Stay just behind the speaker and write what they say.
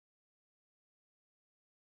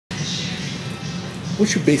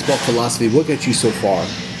What's your baseball philosophy? What got you so far?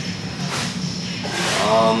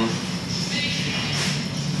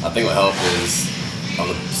 I think what helped is I'm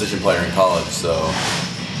a position player in college, so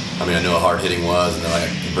I mean I knew what hard hitting was, and then I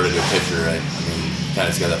converted to a pitcher. I mean, kind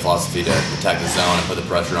of got that philosophy to attack the zone and put the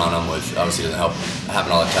pressure on them, which obviously doesn't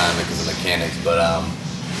happen all the time because of mechanics. But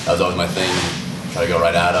that was always my thing: try to go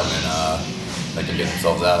right at them and make them get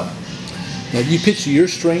themselves out. Now, do you pitch to your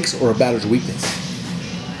strengths or a batter's weakness?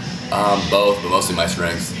 Both, but mostly my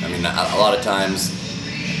strengths. I mean, a lot of times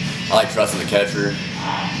I like trusting the catcher,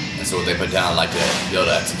 and so what they put down, I like to be able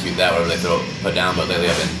to execute that, whatever they put down. But lately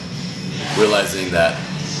I've been realizing that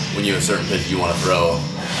when you have a certain pitch you want to throw,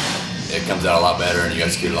 it comes out a lot better and you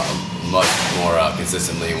execute much more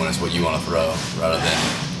consistently when it's what you want to throw, rather than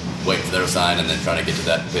waiting for their sign and then trying to get to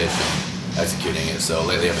that pitch and executing it. So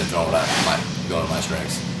lately I've been throwing going to my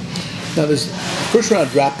strengths. Now, there's first round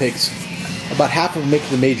draft picks, about half of them make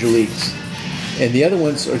the major leagues, and the other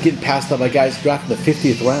ones are getting passed up by guys drafted in the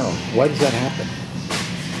 50th round. Why does that happen?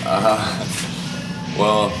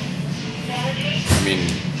 Well, I mean,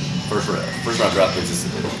 first round draft picks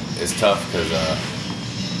is tough because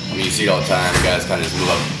I mean, you see it all the time. Guys kind of just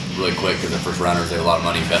move up really quick because the first rounders, they have a lot of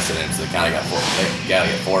money invested in it, so they kind of got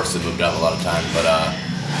forced and moved up a lot of times. But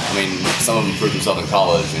I mean, some of them proved themselves in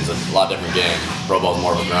college. It's a lot different game. Pro ball's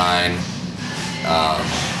more of a grind.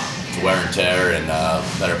 It's wear and tear and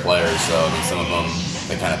better players. So I mean, some of them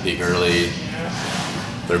they kind of peak early.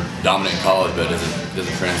 They're dominant in college, but it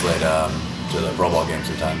doesn't translate to the pro ball game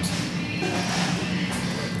sometimes.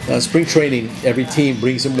 Spring training, every team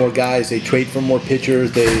brings in more guys. They trade for more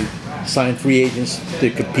pitchers. They sign free agents to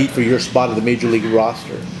compete for your spot of the major league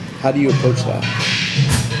roster. How do you approach that?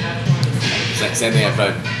 Same thing I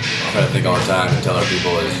try to think all the time and tell other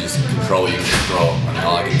people is just control what you can control. I mean,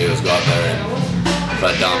 all I can do is go out there and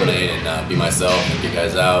try to dominate and be myself and get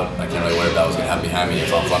guys out. I can't really worry about what's going to happen behind me.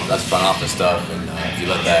 That's front office stuff, and if you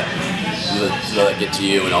let that get to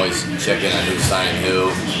you and always check in on who's signing who,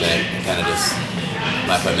 then it kind of just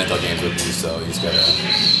might play mental games with you. So you just gotta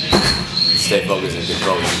stay focused and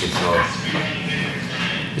control what you can control.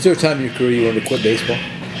 Is there a time in your career you wanted to quit baseball?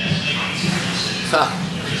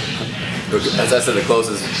 As I said, the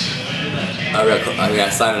closest I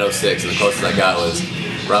signed in '06, and the closest I got was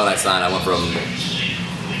right when I signed. I went from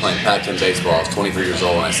playing Pac-10 baseball. I was 23 years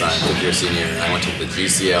old when I signed, fifth-year senior, and I went to the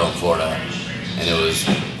GCL in Florida, and it was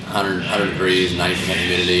 100 degrees, 90%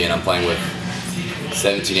 humidity, and I'm playing with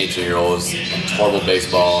 17, 18-year-olds. It's horrible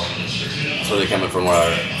baseball. It's really coming from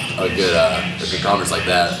a good conference like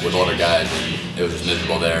that with older guys, and it was just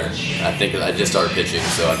miserable there. And I think I just started pitching,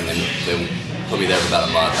 so I mean they put me there for about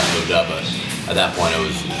a month. I moved up, but at that point I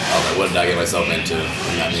was like, what did I get myself into?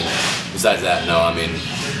 And I mean, besides that, no. I mean,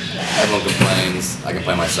 everyone complains. I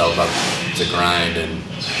complain myself about it's a grind, and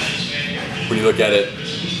when you look at it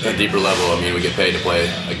at a deeper level, I mean, we get paid to play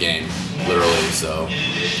a game, literally. So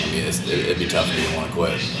I mean, it'd be tough if you didn't want to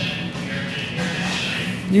quit.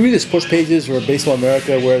 You read the sports pages or Baseball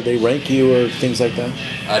America where they rank you or things like that?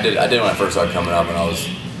 I did when I first started coming up, and I was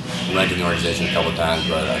ranked in the organization a couple of times,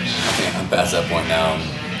 but I think I'm past that point now.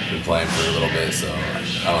 I've been playing for a little bit, so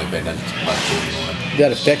I don't pay attention much to it anymore. Did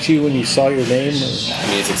that affect you when you saw your name? Or? I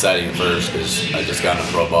mean, it's exciting at first because I just got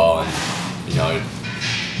into pro ball, and you know,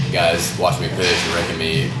 guys watching me pitch and ranking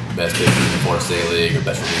me best pitcher in the Florida State League or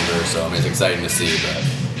best reliever. So I mean, it's exciting to see, but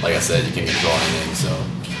like I said, you can't control anything, so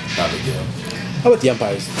it's not a big deal. How about the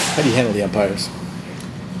umpires? How do you handle the umpires?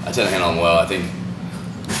 I tend to handle them well. I think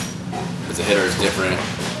as a hitter, it's different.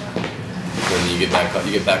 When you get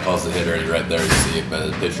back calls as a hitter, and you're right there, you see it. But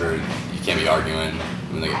as a pitcher, you can't be arguing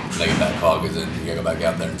when they get back call, because then you gotta go back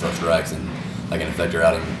out there and throw strikes, and that can affect your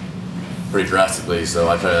outing pretty drastically. So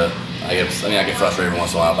I get frustrated every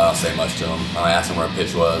once in a while, but I don't say much to them. I ask them where a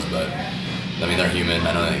pitch was, but I mean, they're human.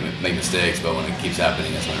 I know they make mistakes, but when it keeps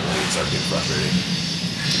happening, that's when it really starts getting frustrating.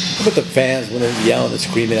 How about the fans when they're yelling and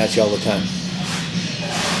screaming at you all the time?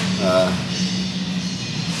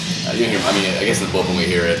 You hear, I mean, I guess in the bullpen we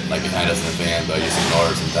hear it, like behind us in the fan, but you just ignore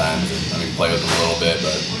it sometimes. And, I mean, play with them a little bit,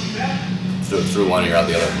 but through one ear out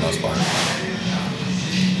the other for the most part.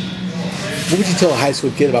 What would you tell a high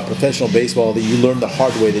school kid about professional baseball that you learned the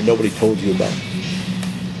hard way that nobody told you about?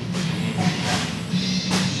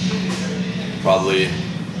 Probably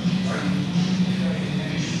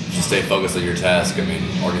just stay focused on your task. I mean,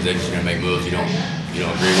 organizations are going to make moves you don't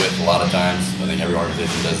agree with a lot of times. I think every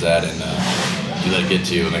organization does that, and if you let it get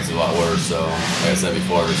to you, it makes it a lot worse. So, like I said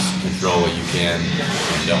before, just control what you can,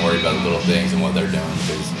 and don't worry about the little things and what they're doing,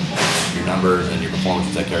 because your numbers and your performance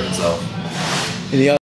will take care of itself.